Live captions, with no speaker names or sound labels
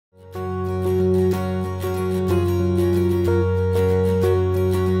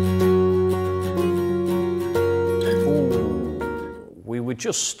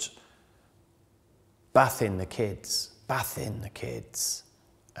just bathing the kids,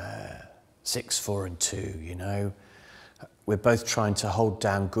 6, 4 and 2, you know. We're both trying to hold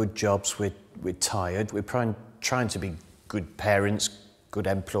down good jobs, we're tired, we're trying to be good parents, good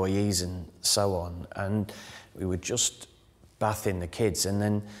employees and so on. And we were just bathing the kids. And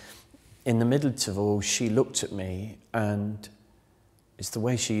then in the middle of it all, she looked at me, and it's the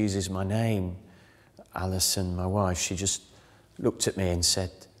way she uses my name, Alison, my wife. She just looked at me and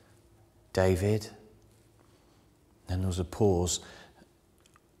said, David. Then there was a pause.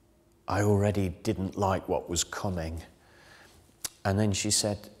 I already didn't like what was coming. And then she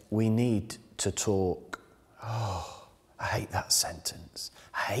said, we need to talk. Oh, I hate that sentence.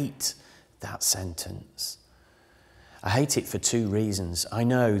 I hate that sentence. I hate it for 2 reasons. I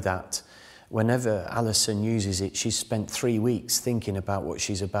know that whenever Alison uses it, she's spent 3 weeks thinking about what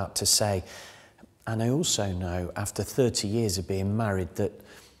she's about to say. And I also know, after 30 years of being married, that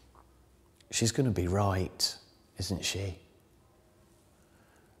she's going to be right, isn't she?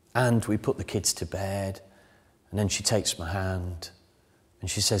 And we put the kids to bed, and then she takes my hand, and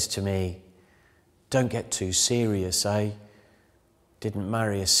she says to me, don't get too serious. I didn't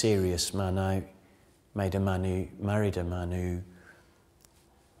marry a serious man. I married a man who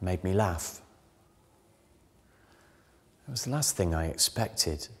made me laugh. It was the last thing I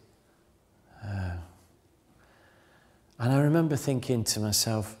expected. And I remember thinking to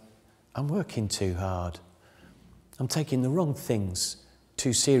myself, I'm working too hard. I'm taking the wrong things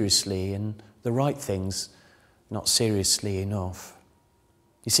too seriously and the right things not seriously enough.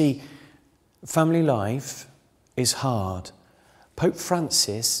 You see, family life is hard. Pope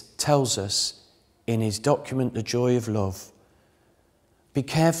Francis tells us in his document, The Joy of Love, be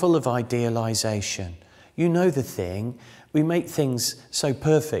careful of idealisation. You know the thing, we make things so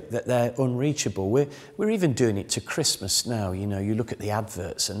perfect that they're unreachable. We're even doing it to Christmas now. You know, you look at the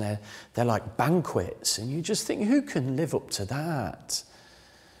adverts and they're like banquets, and you just think, who can live up to that?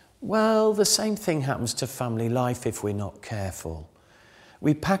 Well, the same thing happens to family life if we're not careful.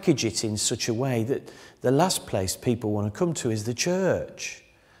 We package it in such a way that the last place people want to come to is the church.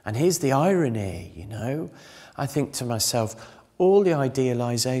 And here's the irony, you know. I think to myself, all the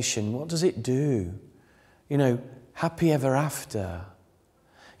idealisation, what does it do? You know, happy ever after.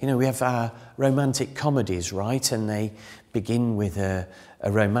 You know, we have our romantic comedies, right? And they begin with a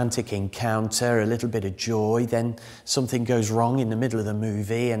romantic encounter, a little bit of joy, then something goes wrong in the middle of the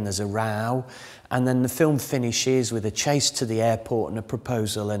movie and there's a row, and then the film finishes with a chase to the airport and a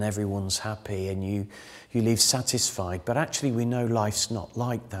proposal, and everyone's happy and you leave satisfied. But actually we know life's not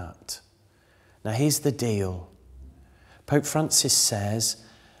like that. Now here's the deal. Pope Francis says,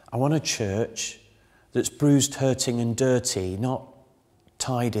 I want a church that's bruised, hurting and dirty, not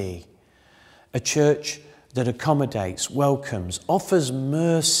tidy. A church that accommodates, welcomes, offers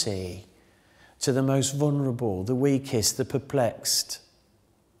mercy to the most vulnerable, the weakest, the perplexed.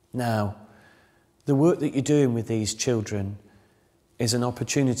 Now, the work that you're doing with these children is an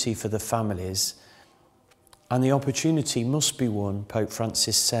opportunity for the families, and the opportunity must be one, Pope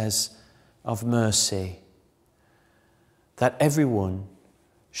Francis says, of mercy. That everyone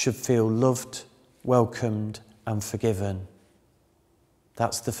should feel loved, welcomed and forgiven.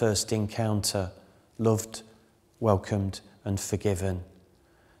 That's the first encounter. Loved, welcomed and forgiven.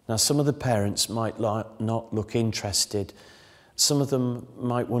 Now some of the parents might not look interested. Some of them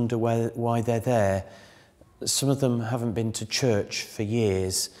might wonder why they're there. Some of them haven't been to church for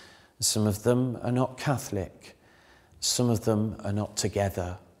years. Some of them are not Catholic. Some of them are not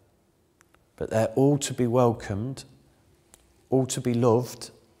together. But they're all to be welcomed, all to be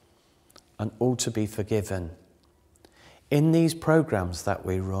loved and all to be forgiven. In these programs that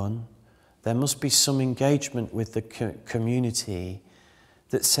we run, there must be some engagement with the community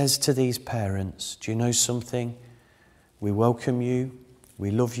that says to these parents, do you know something? We welcome you, we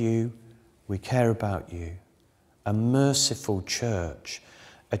love you, we care about you. A merciful church,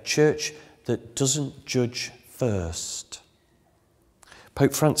 a church that doesn't judge first.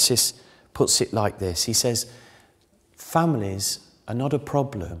 Pope Francis puts it like this. He says, families are not a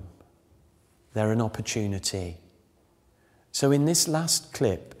problem, they're an opportunity. So in this last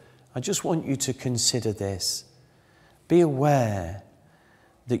clip, I just want you to consider this. Be aware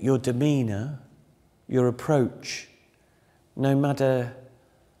that your demeanour, your approach, no matter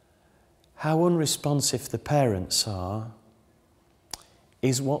how unresponsive the parents are,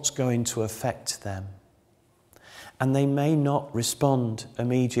 is what's going to affect them. And they may not respond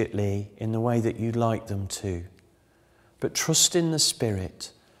immediately in the way that you'd like them to. But trust in the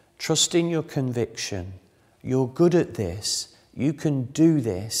Spirit, trust in your conviction. You're good at this, you can do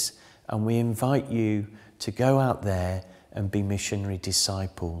this, and we invite you to go out there and be missionary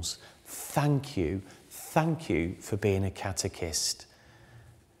disciples. Thank you for being a catechist.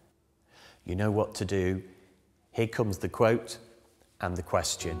 You know what to do. Here comes the quote and the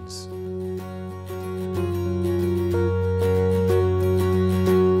questions.